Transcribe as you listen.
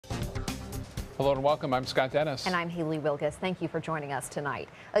Hello and welcome. I'm Scott Dennis. And I'm Haley Wilgus. Thank you for joining us tonight.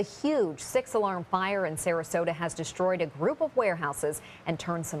 A huge 6-alarm fire in Sarasota has destroyed a group of warehouses and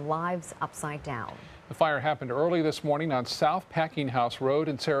turned some lives upside down. The fire happened early this morning on South Packing House Road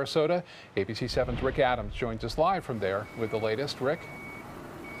in Sarasota. ABC 7's Rick Adams joins us live from there with the latest. Rick?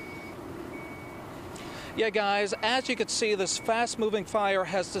 Yeah, guys, as you can see, this fast-moving fire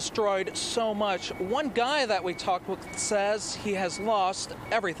has destroyed so much. One guy that we talked with says he has lost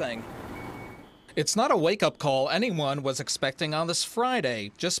everything. It's not a wake-up call anyone was expecting on this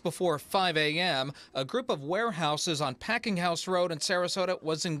Friday. Just before 5 a.m., a group of warehouses on Packing House Road in Sarasota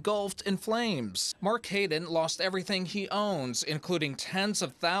was engulfed in flames. Mark Hayden lost everything he owns, including tens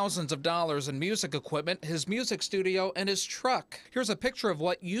of thousands of dollars in music equipment, his music studio, and his truck. Here's a picture of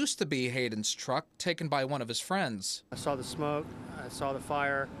what used to be Hayden's truck, taken by one of his friends. I saw the smoke, I saw the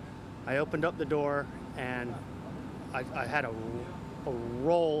fire, I opened up the door, and I had a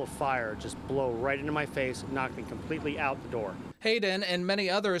roll of fire just blow right into my face, knocked me completely out the door. Hayden and many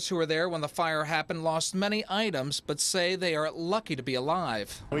others who were there when the fire happened lost many items, but say they are lucky to be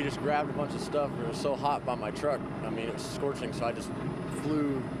alive. We just grabbed a bunch of stuff. It was so hot by my truck. I mean, it was scorching, so I just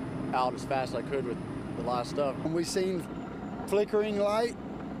flew out as fast as I could with a lot of stuff. When we seen flickering light,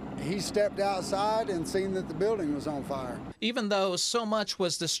 he stepped outside and seen that the building was on fire. Even though so much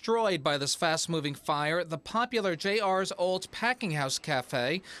was destroyed by this fast-moving fire, the popular JR's Old Packing House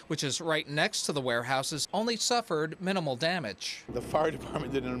Cafe, which is right next to the warehouses, only suffered minimal damage. The fire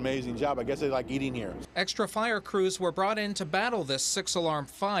department did an amazing job. I guess they like eating here. Extra fire crews were brought in to battle this 6-alarm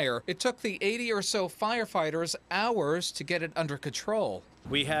fire. It took the 80 or so firefighters hours to get it under control.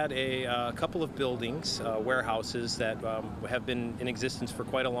 We had a couple of buildings, warehouses that have been in existence for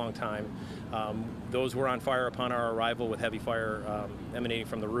quite a long time. Those were on fire upon our arrival with heavy fire emanating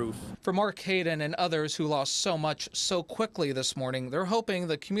from the roof. For Mark Hayden and others who lost so much so quickly this morning, they're hoping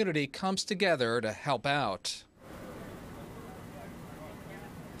the community comes together to help out.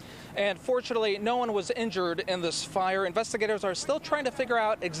 And fortunately, no one was injured in this fire. Investigators are still trying to figure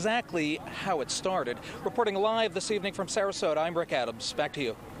out exactly how it started. Reporting live this evening from Sarasota, I'm Rick Adams. Back to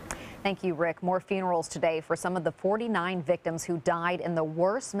you. Thank you, Rick. More funerals today for some of the 49 victims who died in the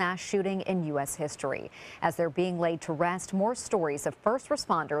worst mass shooting in U.S. history. As they're being laid to rest, more stories of first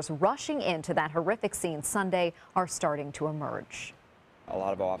responders rushing into that horrific scene Sunday are starting to emerge. A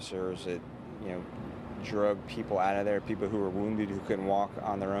lot of officers that, drug people out of there, people who were wounded, who couldn't walk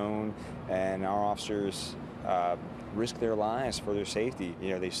on their own, and our officers risked their lives for their safety.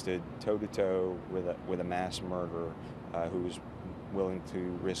 They stood toe-to-toe with a mass murderer who was willing to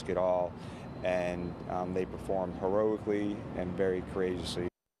risk it all, and they performed heroically and very courageously.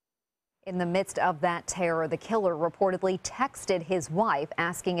 In the midst of that terror, the killer reportedly texted his wife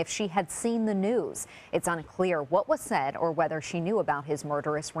asking if she had seen the news. It's unclear what was said or whether she knew about his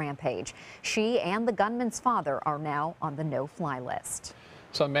murderous rampage. She and the gunman's father are now on the no-fly list.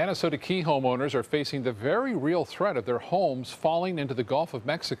 Some Manasota Key homeowners are facing the very real threat of their homes falling into the Gulf of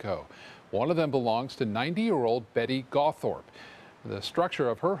Mexico. One of them belongs to 90-year-old Betty Gawthorpe. The structure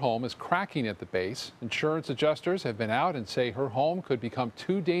of her home is cracking at the base. Insurance adjusters have been out and say her home could become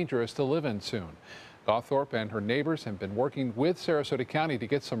too dangerous to live in soon. Gawthorpe and her neighbors have been working with Sarasota County to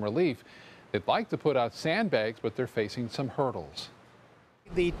get some relief. They'd like to put out sandbags, but they're facing some hurdles.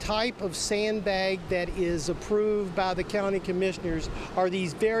 The type of sandbag that is approved by the county commissioners are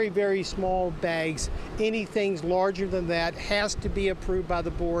these very, very small bags. Anything larger than that has to be approved by the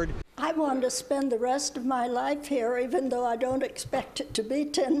board. I want to spend the rest of my life here, even though I don't expect it to be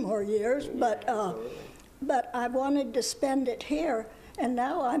 10 more years, but I wanted to spend it here, and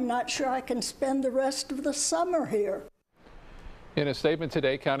now I'm not sure I can spend the rest of the summer here. In a statement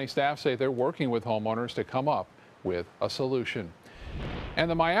today, county staff say they're working with homeowners to come up with a solution. And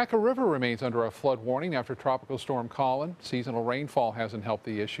the Myakka River remains under a flood warning after Tropical Storm Colin. Seasonal rainfall hasn't helped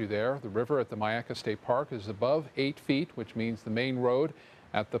the issue there. The river at the Myakka State Park is above 8 feet, which means the main road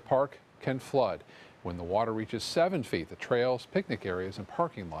at the park can flood. When the water reaches 7 feet, the trails, picnic areas, and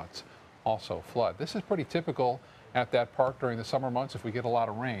parking lots also flood. This is pretty typical at that park during the summer months. If we get a lot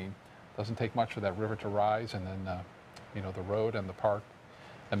of rain, it doesn't take much for that river to rise, and then the road and the park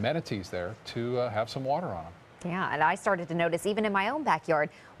amenities there to have some water on them. Yeah, and I started to notice even in my own backyard,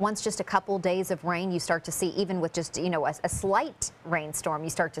 once just a couple days of rain, you start to see, even with just, a slight rainstorm, you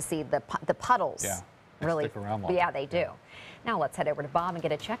start to see the puddles. Yeah. Really, stick around longer. yeah, they do. Now let's head over to Bob and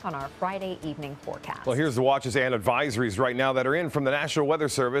get a check on our Friday evening forecast. Well, here's the watches and advisories right now that are in from the National Weather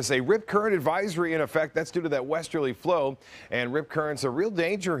Service. A rip current advisory in effect. That's due to that westerly flow, and rip currents are real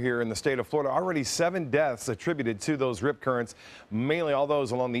danger here in the state of Florida. Already 7 deaths attributed to those rip currents, mainly all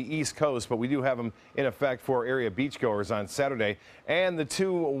those along the east coast, but we do have them in effect for area beachgoers on Saturday. And the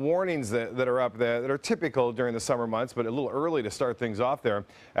 2 warnings that are up there that are typical during the summer months, but a little early to start things off there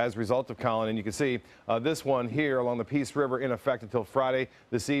as a result of Colin. And you can see this one here along the Peace River in effect until Friday.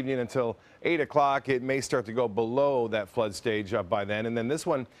 This evening until 8 o'clock, it may start to go below that flood stage by then. And then this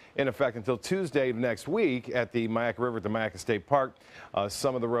one in effect until Tuesday of next week at the Myakka River at the Myakka State Park.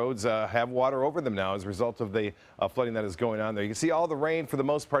 Some of the roads have water over them now as a result of the flooding that is going on there. You can see all the rain for the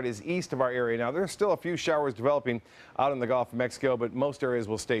most part is east of our area now. There's still a few showers developing out in the Gulf of Mexico, but most areas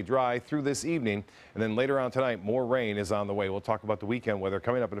will stay dry through this evening. And then later on tonight, more rain is on the way. We'll talk about the weekend weather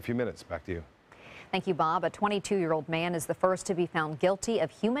coming up in a few minutes. Back to you. Thank you, Bob. A 22-year-old man is the first to be found guilty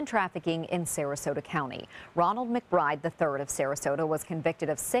of human trafficking in Sarasota County. Ronald McBride III of Sarasota was convicted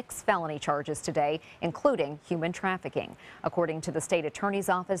of 6 felony charges today, including human trafficking. According to the state attorney's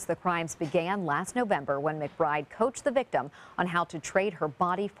office, the crimes began last November when McBride coached the victim on how to trade her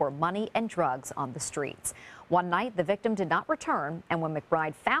body for money and drugs on the streets. One night, the victim did not return, and when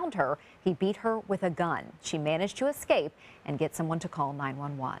McBride found her, he beat her with a gun. She managed to escape and get someone to call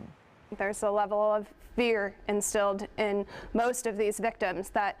 911. There's a level of fear instilled in most of these victims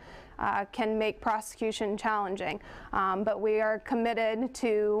that can make prosecution challenging. But we are committed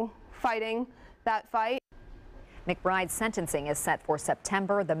to fighting that fight. McBride's sentencing is set for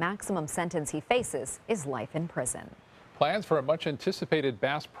September. The maximum sentence he faces is life in prison. Plans for a much anticipated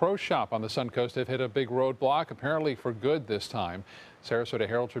Bass Pro Shop on the Suncoast have hit a big roadblock, apparently for good this time. Sarasota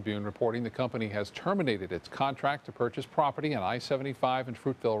Herald Tribune reporting the company has terminated its contract to purchase property on I-75 and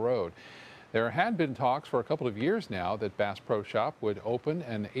Fruitville Road. There had been talks for a couple of years now that Bass Pro Shop would open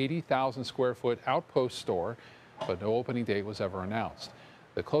an 80,000 square foot outpost store, but no opening date was ever announced.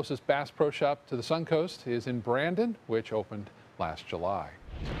 The closest Bass Pro Shop to the Suncoast is in Brandon, which opened last July.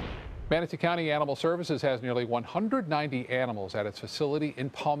 Manatee County Animal Services has nearly 190 animals at its facility in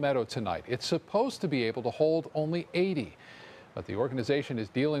Palmetto tonight. It's supposed to be able to hold only 80. But the organization is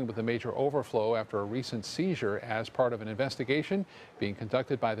dealing with a major overflow after a recent seizure as part of an investigation being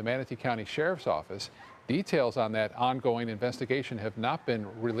conducted by the Manatee County Sheriff's Office. Details on that ongoing investigation have not been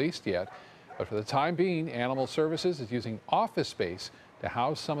released yet, but for the time being, Animal Services is using office space to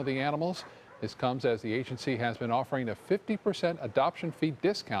house some of the animals. This comes as the agency has been offering a 50% adoption fee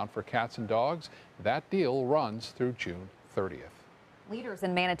discount for cats and dogs. That deal runs through June 30th. Leaders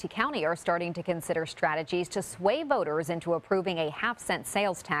in Manatee County are starting to consider strategies to sway voters into approving a half-cent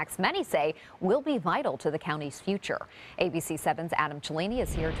sales tax many say will be vital to the county's future. ABC 7's Adam Cellini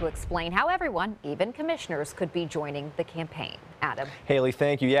is here to explain how everyone, even commissioners, could be joining the campaign. Adam. Haley,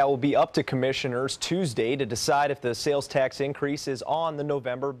 thank you. Yeah, it will be up to commissioners Tuesday to decide if the sales tax increase is on the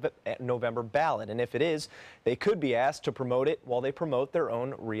November ballot. And if it is, they could be asked to promote it while they promote their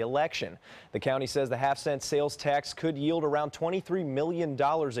own re-election. The county says the half-cent sales tax could yield around $23 million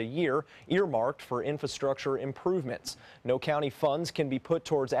a year, earmarked for infrastructure improvements. No county funds can be put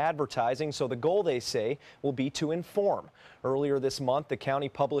towards advertising, so the goal, they say, will be to inform. Earlier this month, the county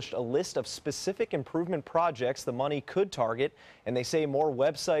published a list of specific improvement projects the money could target, and they say more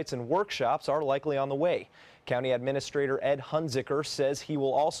websites and workshops are likely on the way. County Administrator Ed Hunziker says he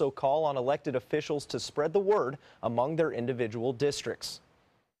will also call on elected officials to spread the word among their individual districts.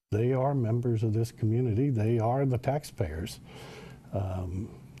 They are members of this community. They are the taxpayers.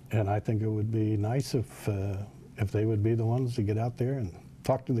 And I think it would be nice if they would be the ones to get out there and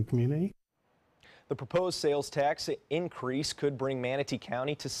talk to the community. The proposed sales tax increase could bring Manatee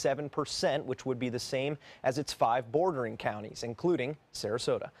County to 7%, which would be the same as its 5 bordering counties, including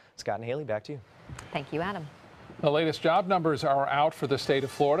Sarasota. Scott and Haley, back to you. Thank you, Adam. The latest job numbers are out for the state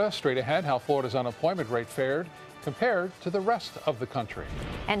of Florida. Straight ahead, how Florida's unemployment rate fared compared to the rest of the country.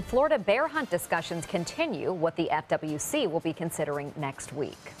 And Florida bear hunt discussions continue, what the FWC will be considering next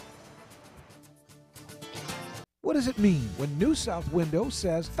week. What does it mean when New South Window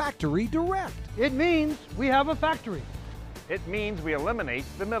says Factory Direct? It means we have a factory. It means we eliminate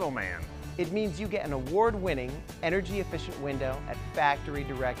the middleman. It means you get an award-winning, energy-efficient window at factory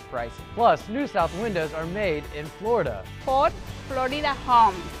direct pricing. Plus, New South windows are made in Florida. For Florida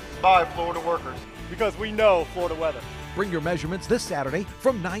homes. By Florida workers. Because we know Florida weather. Bring your measurements this Saturday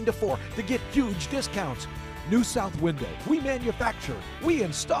from 9 to 4 to get huge discounts. New South Window. We manufacture, we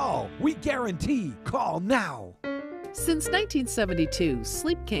install, we guarantee. Call now. Since 1972,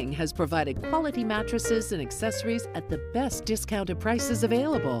 Sleep King has provided quality mattresses and accessories at the best discounted prices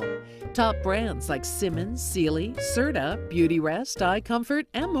available. Top brands like Simmons, Sealy, Serta, Beautyrest, iComfort,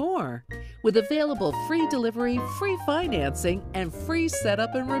 and more. With available free delivery, free financing, and free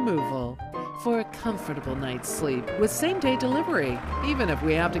setup and removal. For a comfortable night's sleep with same-day delivery, even if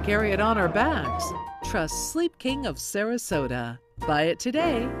we have to carry it on our backs. Trust Sleep King of Sarasota. Buy it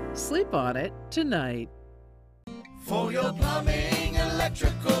today, sleep on it tonight. For your plumbing,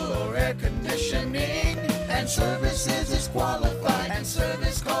 electrical, or air conditioning, and services is qualified, and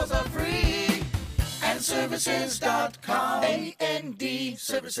service calls are free. AndServices.com. AND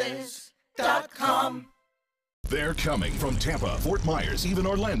Services.com. They're coming from Tampa, Fort Myers, even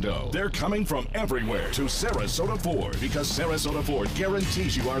Orlando. They're coming from everywhere to Sarasota Ford, because Sarasota Ford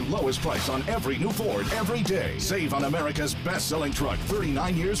guarantees you our lowest price on every new Ford every day. Save on America's best-selling truck,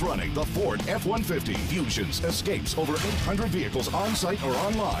 39 years running, the Ford F-150. Fusions, Escapes, over 800 vehicles on-site or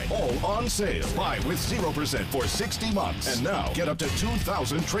online, all on sale. Buy with 0% for 60 months. And now, get up to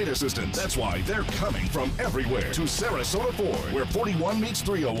 2,000 trade assistance. That's why they're coming from everywhere to Sarasota Ford, where 41 meets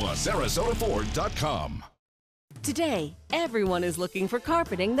 301. Sarasota.Ford.com. Today, everyone is looking for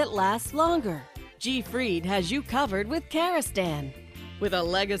carpeting that lasts longer. G. Fried has you covered with Karastan. With a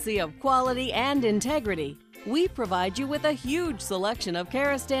legacy of quality and integrity, we provide you with a huge selection of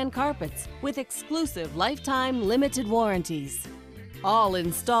Karastan carpets with exclusive lifetime limited warranties. All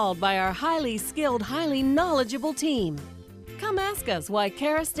installed by our highly skilled, highly knowledgeable team. Come ask us why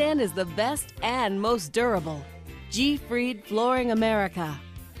Karastan is the best and most durable. G. Fried Flooring America.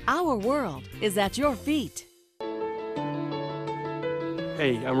 Our world is at your feet.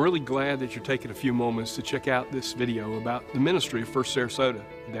 Hey, I'm really glad that you're taking a few moments to check out this video about the ministry of First Sarasota,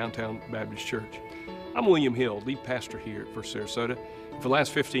 Downtown Baptist Church. I'm William Hill, lead pastor here at First Sarasota. For the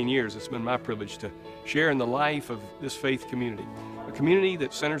last 15 years, it's been my privilege to share in the life of this faith community, a community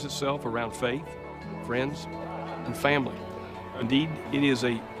that centers itself around faith, friends, and family. Indeed, it is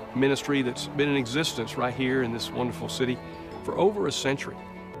a ministry that's been in existence right here in this wonderful city for over a century.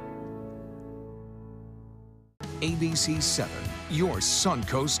 ABC 7, your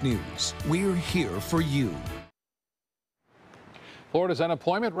Suncoast News. We're here for you. Florida's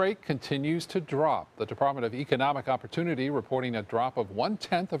unemployment rate continues to drop. The Department of Economic Opportunity reporting a drop of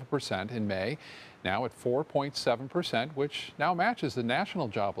 0.1% in May, now at 4.7%, which now matches the national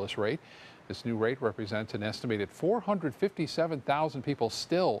jobless rate. This new rate represents an estimated 457,000 people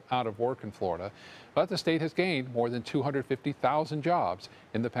still out of work in Florida, but the state has gained more than 250,000 jobs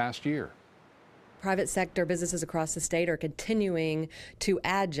in the past year. Private sector businesses across the state are continuing to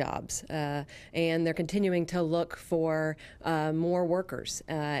add jobs, and they're continuing to look for more workers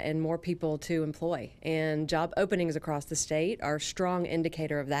and more people to employ. And job openings across the state are a strong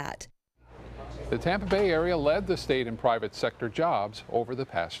indicator of that. The Tampa Bay area led the state in private sector jobs over the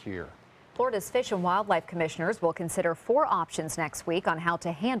past year. Florida's Fish and Wildlife commissioners will consider 4 options next week on how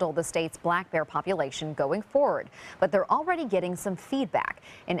to handle the state's black bear population going forward. But they're already getting some feedback.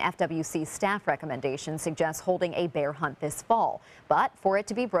 An FWC staff recommendation suggests holding a bear hunt this fall, but for it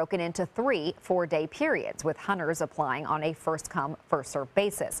to be broken into 3 4-day periods, with hunters applying on a first-come, first-served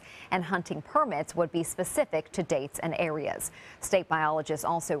basis. And hunting permits would be specific to dates and areas. State biologists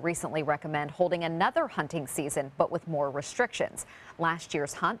also recently recommend holding another hunting season, but with more restrictions. Last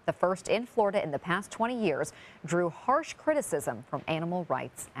year's hunt, the first in Florida in the past 20 years, drew harsh criticism from animal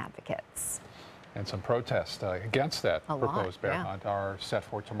rights advocates. And some protests against that proposed bear hunt are set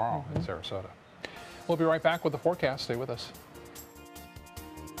for tomorrow in Sarasota. We'll be right back with the forecast. Stay with us.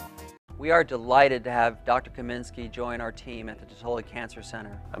 We are delighted to have Dr. Kaminsky join our team at the Totoli Cancer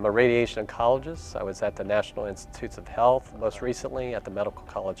Center. I'm a radiation oncologist. I was at the National Institutes of Health, most recently at the Medical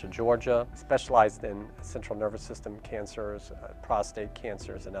College of Georgia, specialized in central nervous system cancers, prostate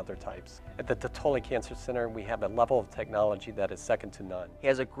cancers, and other types. At the Totoli Cancer Center, we have a level of technology that is second to none. He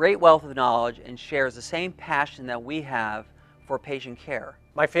has a great wealth of knowledge and shares the same passion that we have for patient care.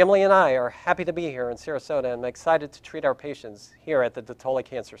 My family and I are happy to be here in Sarasota, and I'm excited to treat our patients here at the Totoli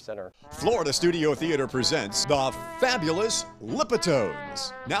Cancer Center. Florida Studio Theater presents the fabulous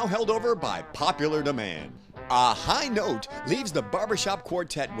Lipitones, now held over by popular demand. A high note leaves the Barbershop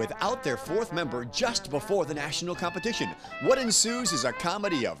Quartet without their 4th member just before the national competition. What ensues is a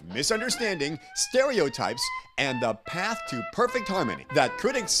comedy of misunderstanding, stereotypes, and the path to perfect harmony that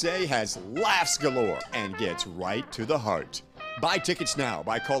critics say has laughs galore and gets right to the heart. Buy tickets now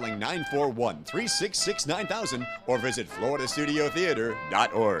by calling 941-366-9000 or visit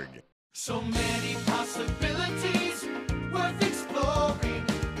floridastudiotheater.org. So many possibilities worth exploring.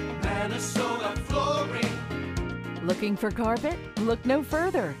 Minnesota Flooring. Looking for carpet? Look no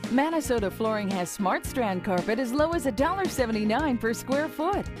further. Minnesota Flooring has Smart Strand carpet as low as $1.79 per square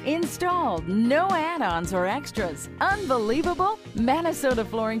foot. Installed, no add-ons or extras. Unbelievable? Minnesota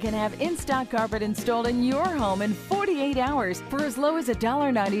Flooring can have in-stock carpet installed in your home in 48 hours for as low as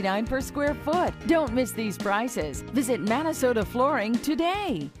 $1.99 per square foot. Don't miss these prices. Visit Minnesota Flooring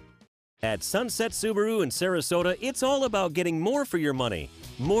today. At Sunset Subaru in Sarasota, it's all about getting more for your money.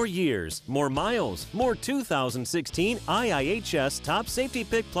 More years, more miles, more 2016 IIHS Top Safety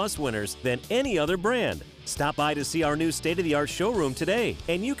Pick Plus winners than any other brand. Stop by to see our new state-of-the-art showroom today,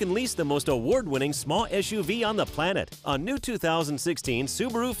 and you can lease the most award-winning small SUV on the planet, a new 2016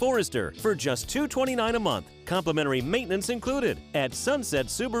 Subaru Forester, for just $229 a month. Complimentary maintenance included at Sunset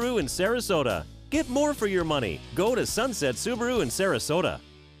Subaru in Sarasota. Get more for your money. Go to Sunset Subaru in Sarasota.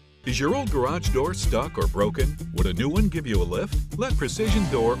 Is your old garage door stuck or broken? Would a new one give you a lift? Let Precision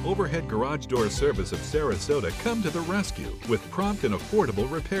Door Overhead Garage Door Service of Sarasota come to the rescue with prompt and affordable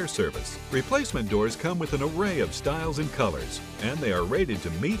repair service. Replacement doors come with an array of styles and colors, and they are rated to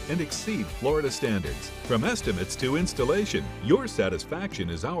meet and exceed Florida standards. From estimates to installation, your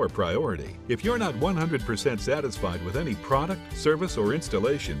satisfaction is our priority. If you're not 100% satisfied with any product, service, or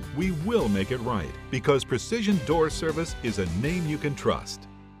installation, we will make it right, because Precision Door Service is a name you can trust.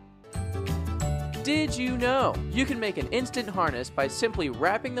 Did you know you can make an instant harness by simply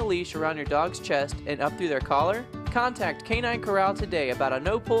wrapping the leash around your dog's chest and up through their collar? Contact Canine Corral today about a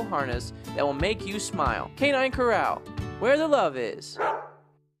no-pull harness that will make you smile. Canine Corral, where the love is.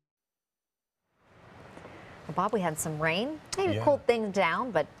 Well, Bob, we had some rain. Maybe cooled things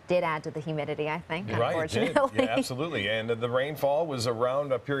down, but did add to the humidity, I think, unfortunately. Right, it did. Yeah, absolutely. And the rainfall was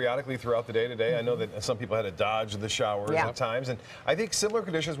around periodically throughout the day today. I know that some people had to dodge the showers at times. And I think similar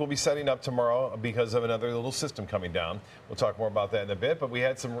conditions will be setting up tomorrow because of another little system coming down. We'll talk more about that in a bit. But we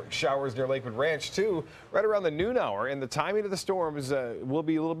had some showers near Lakewood Ranch, too, right around the noon hour. And the timing of the storms will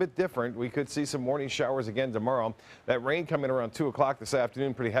be a little bit different. We could see some morning showers again tomorrow. That rain coming around 2 o'clock this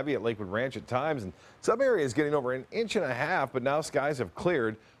afternoon, pretty heavy at Lakewood Ranch at times. And some areas getting over 1.5 inches, but now skies have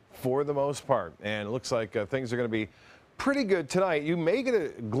cleared for the most part. And it looks like things are going to be pretty good tonight. You may get a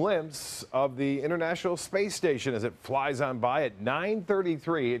glimpse of the International Space Station as it flies on by at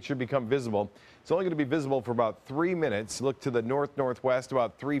 9:33. It should become visible. It's only going to be visible for about 3 minutes. Look to the north-northwest,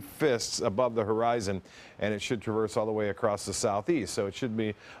 about 3/5 above the horizon, and it should traverse all the way across the southeast. So it should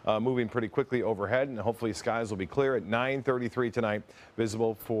be moving pretty quickly overhead, and hopefully skies will be clear at 9:33 tonight,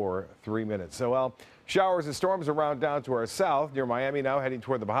 visible for 3 minutes. So, well, showers and storms around down to our south near Miami, now heading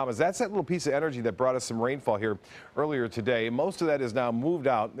toward the Bahamas. That's that little piece of energy that brought us some rainfall here earlier today. Most of that is now moved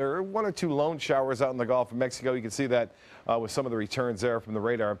out. There are 1 or 2 lone showers out in the Gulf of Mexico. You can see that with some of the returns there from the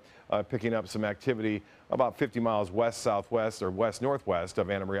radar, picking up some activity about 50 miles west-southwest or west-northwest of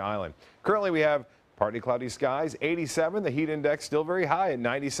Anna Maria Island. Currently, we have partly cloudy skies, 87. The heat index still very high at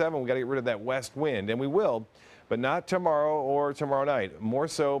 97. We got to get rid of that west wind, and we will, but not tomorrow or tomorrow night. More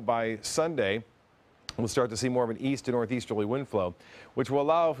so by Sunday. We'll start to see more of an east to northeasterly wind flow, which will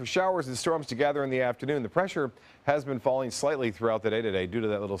allow for showers and storms to gather in the afternoon. The pressure has been falling slightly throughout the day today due to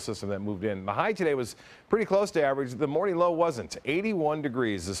that little system that moved in. The high today was pretty close to average. The morning low wasn't. 81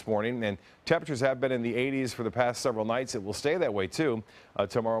 degrees this morning, and temperatures have been in the 80s for the past several nights. It will stay that way, too,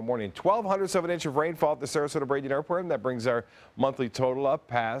 tomorrow morning. 0.12 of an inch of rainfall at the Sarasota Braden Airport, and that brings our monthly total up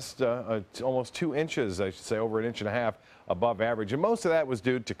past almost 2 inches, I should say, over 1.5 inches above average. And most of that was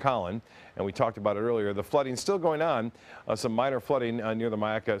due to Colin, and we talked about it earlier. The flooding still going on, some minor flooding near the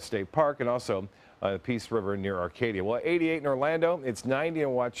Mayaca State Park and also Peace River near Arcadia. Well, 88 in Orlando, it's 90 in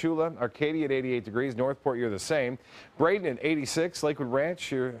Wauchula, Arcadia at 88 degrees, Northport, you're the same. Braden at 86, Lakewood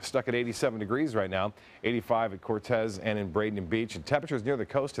Ranch, you're stuck at 87 degrees right now, 85 at Cortez and in Braden Beach. And temperatures near the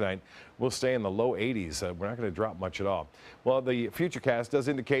coast tonight will stay in the low 80s. We're not going to drop much at all. Well, the Futurecast does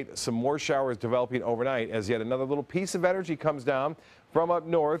indicate some more showers developing overnight as yet another little piece of energy comes down from up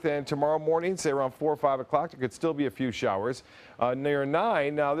north, and tomorrow morning, say around 4 or 5 o'clock, there could still be a few showers. Near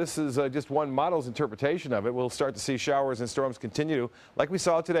 9, now this is just one model's interpretation of it. We'll start to see showers and storms continue, like we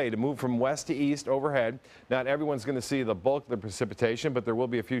saw today, to move from west to east overhead. Not everyone's going to see the bulk of the precipitation, but there will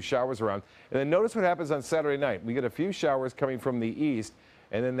be a few showers around. And then notice what happens on Saturday night. We get a few showers coming from the east,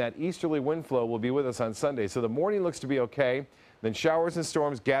 and then that easterly wind flow will be with us on Sunday. So the morning looks to be okay. Then showers and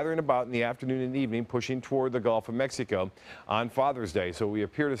storms gathering about in the afternoon and evening, pushing toward the Gulf of Mexico on Father's Day. So we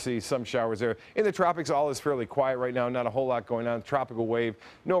appear to see some showers there. In the tropics, all is fairly quiet right now. Not a whole lot going on. Tropical wave,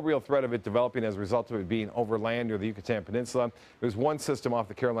 no real threat of it developing as a result of it being over land near the Yucatan Peninsula. There's one system off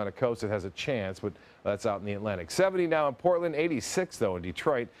the Carolina coast that has a chance, but that's out in the Atlantic. 70 now in Portland, 86 though in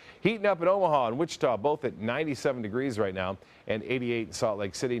Detroit. Heating up in Omaha and Wichita, both at 97 degrees right now, and 88 in Salt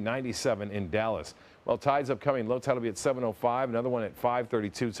Lake City, 97 in Dallas. Well, tide's upcoming. Low tide will be at 7:05, another one at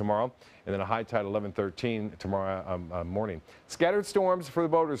 5:32 tomorrow, and then a high tide 11:13 tomorrow morning. Scattered storms for the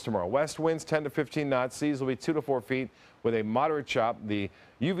boaters tomorrow. West winds 10 to 15 knots. Seas will be 2 to 4 feet with a moderate chop. The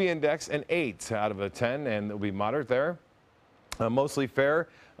UV index an 8 out of a 10, and it'll be moderate there. Mostly fair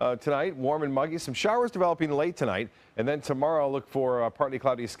tonight, warm and muggy. Some showers developing late tonight. And then tomorrow, look for partly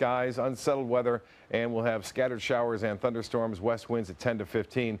cloudy skies, unsettled weather, and we'll have scattered showers and thunderstorms, west winds at 10 to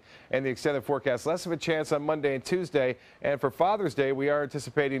 15. And the extended forecast, less of a chance on Monday and Tuesday. And for Father's Day, we are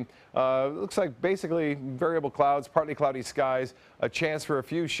anticipating, looks like basically variable clouds, partly cloudy skies, a chance for a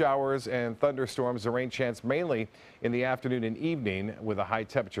few showers and thunderstorms, a rain chance mainly in the afternoon and evening with a high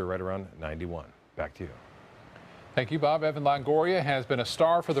temperature right around 91. Back to you. Thank you, Bob. Evan Longoria has been a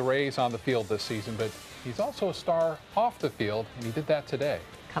star for the Rays on the field this season, but he's also a star off the field, and he did that today.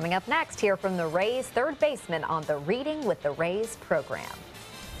 Coming up next, hear from the Rays third baseman on the Reading with the Rays program.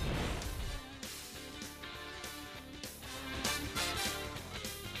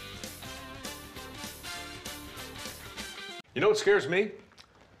 You know what scares me?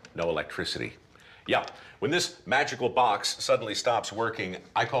 No electricity. Yeah, when this magical box suddenly stops working,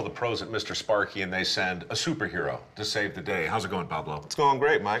 I call the pros at Mr. Sparky and they send a superhero to save the day. How's it going, Pablo? It's going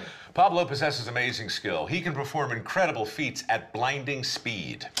great, Mike. Pablo possesses amazing skill. He can perform incredible feats at blinding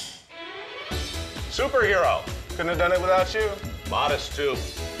speed. Superhero. Couldn't have done it without you. Modest, too.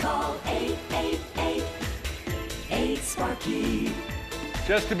 Call 888-8-SPARKY.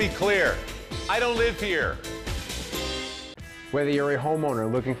 Just to be clear, I don't live here. Whether you're a homeowner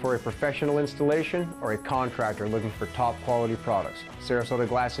looking for a professional installation or a contractor looking for top quality products, Sarasota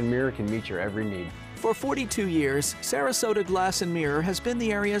Glass and Mirror can meet your every need. For 42 years, Sarasota Glass and Mirror has been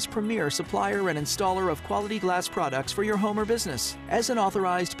the area's premier supplier and installer of quality glass products for your home or business. As an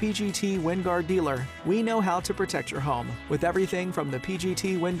authorized PGT WinGuard dealer, we know how to protect your home with everything from the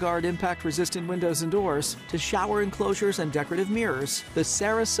PGT WinGuard impact-resistant windows and doors to shower enclosures and decorative mirrors. The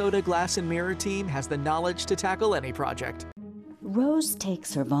Sarasota Glass and Mirror team has the knowledge to tackle any project. Rose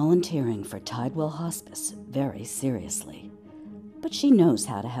takes her volunteering for Tidewell Hospice very seriously. But she knows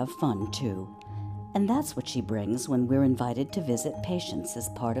how to have fun, too. And that's what she brings when we're invited to visit patients as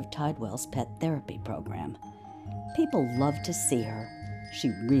part of Tidewell's pet therapy program. People love to see her.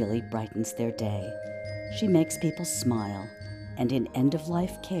 She really brightens their day. She makes people smile. And in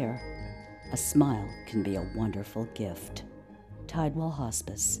end-of-life care, a smile can be a wonderful gift. Tidewell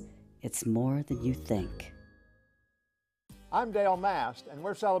Hospice. It's more than you think. I'm Dale Mast, and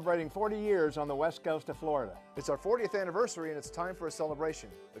we're celebrating 40 years on the west coast of Florida. It's our 40th anniversary, and it's time for a celebration,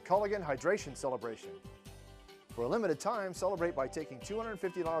 the Culligan Hydration Celebration. For a limited time, celebrate by taking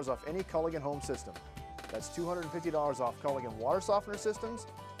 $250 off any Culligan home system. That's $250 off Culligan water softener systems,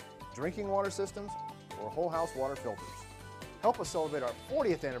 drinking water systems, or whole house water filters. Help us celebrate our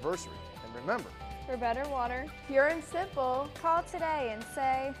 40th anniversary, and remember, for better water, pure and simple, call today and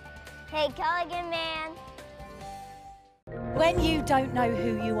say, "Hey, Culligan man." When you don't know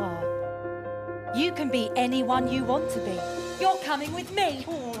who you are, you can be anyone you want to be. You're coming with me.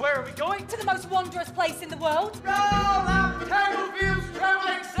 Ooh, where are we going? To the most wondrous place in the world. Roll up, Tangleville's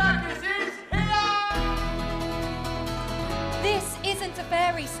Traveling Circus is here! This isn't a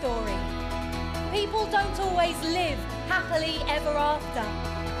fairy story. People don't always live happily ever after.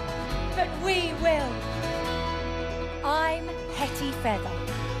 But we will. I'm Hetty Feather,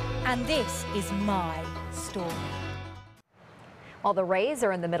 and this is my story. While the Rays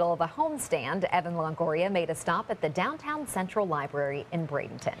are in the middle of a homestand, Evan Longoria made a stop at the Downtown Central Library in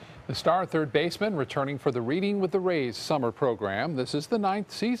Bradenton. The star third baseman returning for the Reading with the Rays summer program. This is the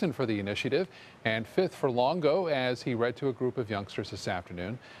 9th season for the initiative and 5th for Longo as he read to a group of youngsters this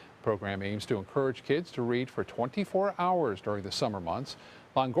afternoon. The program aims to encourage kids to read for 24 hours during the summer months.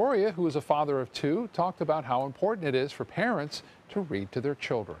 Longoria, who is a father of 2, talked about how important it is for parents to read to their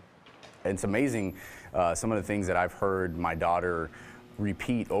children. It's amazing some of the things that I've heard my daughter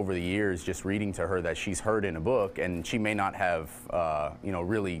repeat over the years, just reading to her that she's heard in a book, and she may not have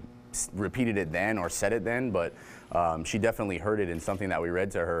really repeated it then or said it then, but she definitely heard it in something that we read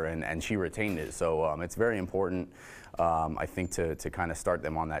to her, and she retained it. So it's very important, I think, to kind of start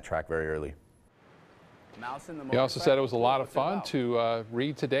them on that track very early. He also said it was a lot of fun to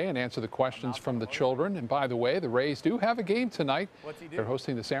read today and answer the questions from the children. And by the way, the Rays do have a game tonight. They're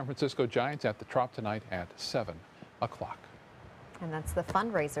hosting the San Francisco Giants at the Trop tonight at 7 o'clock. And that's the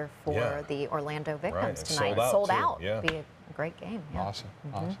fundraiser for the Orlando victims tonight. Sold out. Yeah. It'll be a great game. Yeah. Awesome.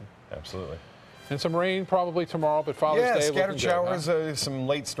 Awesome. Absolutely. And some rain probably tomorrow, but Father's Day scattered showers, good, huh? some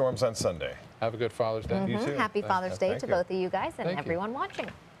late storms on Sunday. Have a good Father's Day. You too. Happy Father's Day to both of you guys and Thank you. everyone watching.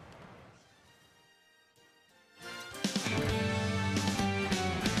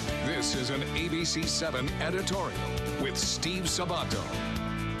 This This is an ABC 7 editorial with Steve Sabato.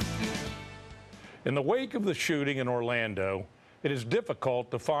 In the wake of the shooting in Orlando, it is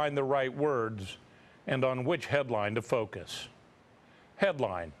difficult to find the right words and on which headline to focus.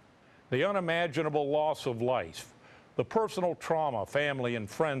 Headline: the unimaginable loss of life, the personal trauma family and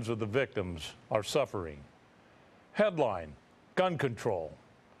friends of the victims are suffering. Headline: gun control.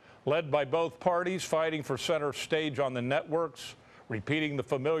 Led by both parties fighting for center stage on the networks, repeating the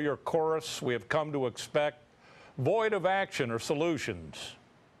familiar chorus we have come to expect, void of action or solutions.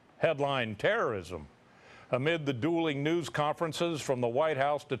 Headline: terrorism. Amid the dueling news conferences from the White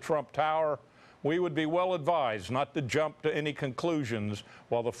House to Trump Tower, we would be well advised not to jump to any conclusions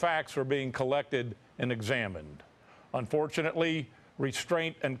while the facts are being collected and examined. Unfortunately,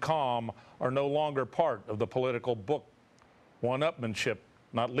 restraint and calm are no longer part of the political book. One-upmanship,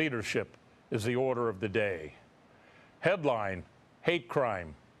 not leadership, is the order of the day. Headline: hate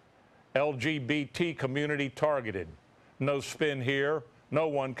crime. LGBT community targeted. No spin here. No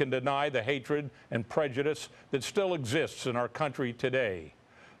one can deny the hatred and prejudice that still exists in our country today.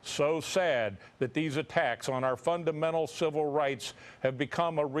 So sad that these attacks on our fundamental civil rights have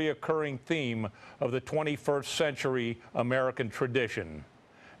become a reoccurring theme of the 21st century American tradition.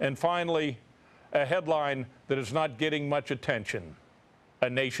 And finally, a headline that is not getting much attention: a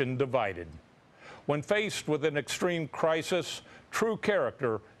nation divided. When faced with an extreme crisis, true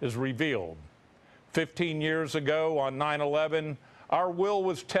character is revealed. 15 years ago on 9/11, our will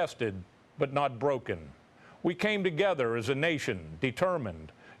was tested, but not broken. We came together as a nation,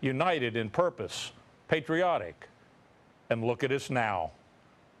 determined, united in purpose, patriotic. And look at us now,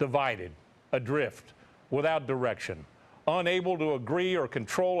 divided, adrift, without direction, unable to agree or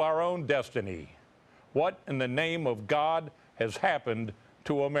control our own destiny. What in the name of God has happened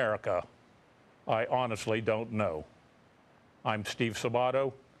to America? I honestly don't know. I'm Steve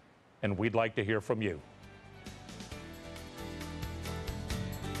Sabato, and we'd like to hear from you.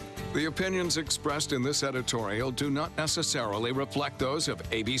 The opinions expressed in this editorial do not necessarily reflect those of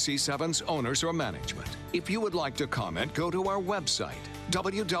ABC 7's owners or management. If you would like to comment, go to our website,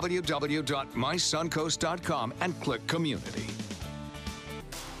 www.mysuncoast.com, and click Community.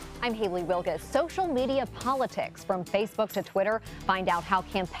 I'm Haley Wilgus. Social media politics, from Facebook to Twitter. Find out how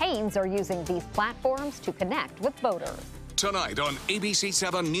campaigns are using these platforms to connect with voters. Tonight on ABC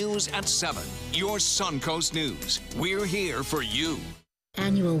 7 News at 7, your Suncoast News. We're here for you.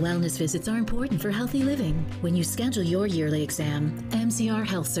 Annual wellness visits are important for healthy living. When you schedule your yearly exam, MCR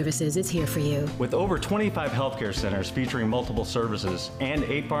Health Services is here for you. With over 25 healthcare centers featuring multiple services and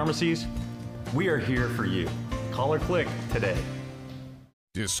 8 pharmacies, we are here for you. Call or click today.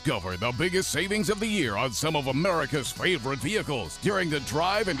 Discover the biggest savings of the year on some of America's favorite vehicles during the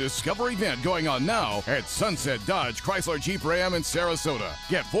Drive and Discover event going on now at Sunset Dodge Chrysler Jeep Ram in Sarasota.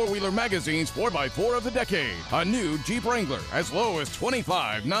 Get 4-Wheeler Magazine's 4x4 of the decade, a new Jeep Wrangler as low as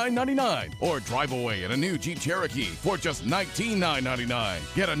 $25,999, or drive away in a new Jeep Cherokee for just $19,999.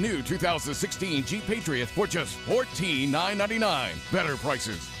 Get a new 2016 Jeep Patriot for just $14,999. Better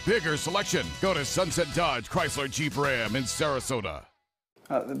prices, bigger selection. Go to Sunset Dodge Chrysler Jeep Ram in Sarasota.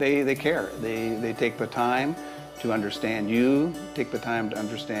 They care. They take the time to understand you, take the time to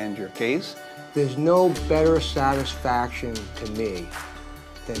understand your case. There's no better satisfaction to me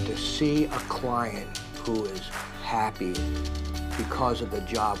than to see a client who is happy because of the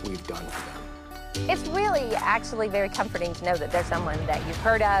job we've done for them. It's really actually very comforting to know that there's someone that you've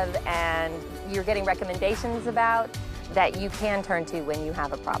heard of and you're getting recommendations about that you can turn to when you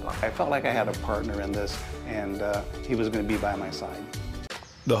have a problem. I felt like I had a partner in this, and he was going to be by my side.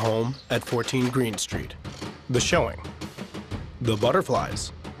 The home at 14 Green Street. The showing. The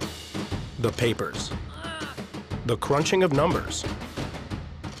butterflies. The papers. The crunching of numbers.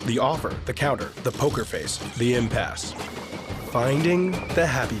 The offer, the counter, the poker face, the impasse. Finding the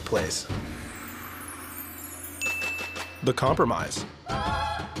happy place. The compromise.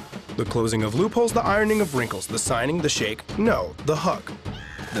 The closing of loopholes, the ironing of wrinkles, the signing, the shake, no, the hug.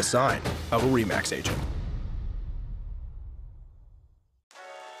 The sign of a RE/MAX agent.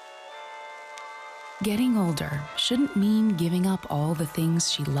 Getting older shouldn't mean giving up all the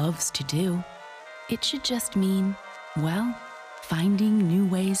things she loves to do. It should just mean, well, finding new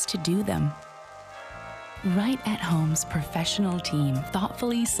ways to do them. Right at Home's professional team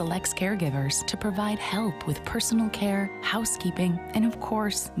thoughtfully selects caregivers to provide help with personal care, housekeeping, and of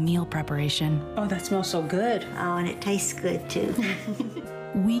course, meal preparation. Oh, that smells so good. Oh, and it tastes good too.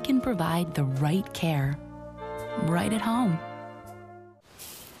 We can provide the right care right at home.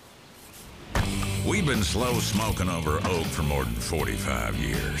 We've been slow smoking over oak for more than 45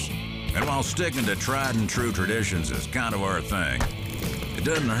 years. And while sticking to tried and true traditions is kind of our thing, It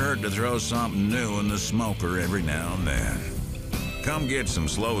doesn't hurt to throw something new in the smoker every now and then. Come get some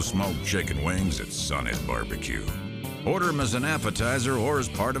slow-smoked chicken wings at Sonny's Barbecue. Order them as an appetizer or as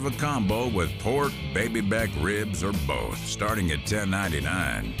part of a combo with pork, baby back ribs, or both, starting at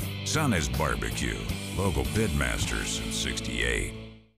 $10.99. Sonny's Barbecue, local pitmasters since '68.